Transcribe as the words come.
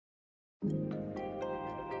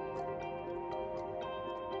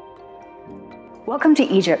Welcome to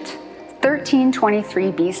Egypt,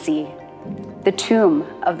 1323 BC, the tomb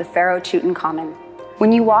of the Pharaoh Tutankhamun.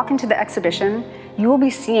 When you walk into the exhibition, you will be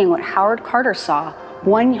seeing what Howard Carter saw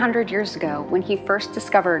 100 years ago when he first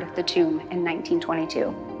discovered the tomb in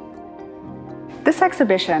 1922. This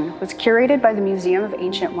exhibition was curated by the Museum of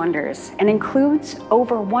Ancient Wonders and includes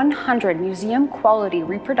over 100 museum-quality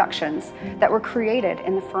reproductions that were created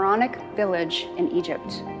in the pharaonic village in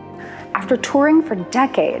Egypt. After touring for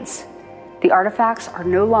decades, the artifacts are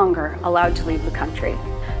no longer allowed to leave the country.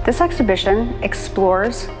 This exhibition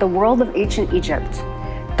explores the world of ancient Egypt,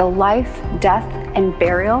 the life, death, and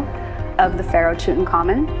burial of the Pharaoh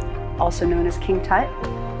Tutankhamun, also known as King Tut,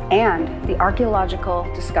 and the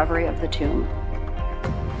archaeological discovery of the tomb.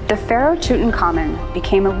 The Pharaoh Tutankhamun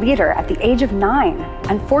became a leader at the age of 9.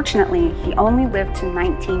 Unfortunately, he only lived to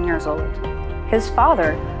 19 years old. His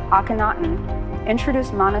father, Akhenaten,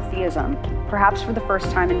 introduced monotheism, perhaps for the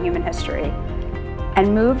first time in human history,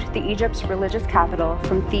 and moved the Egypt's religious capital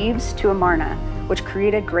from Thebes to Amarna, which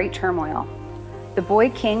created great turmoil. The boy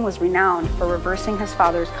king was renowned for reversing his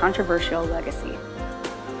father's controversial legacy.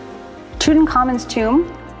 Tutankhamun's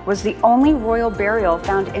tomb was the only royal burial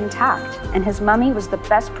found intact, and his mummy was the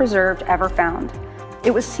best preserved ever found.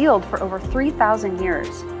 It was sealed for over 3,000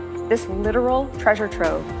 years. This literal treasure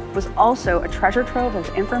trove was also a treasure trove of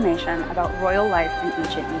information about royal life in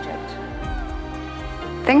ancient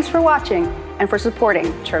Egypt. Thanks for watching and for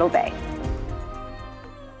supporting Turtle Bay.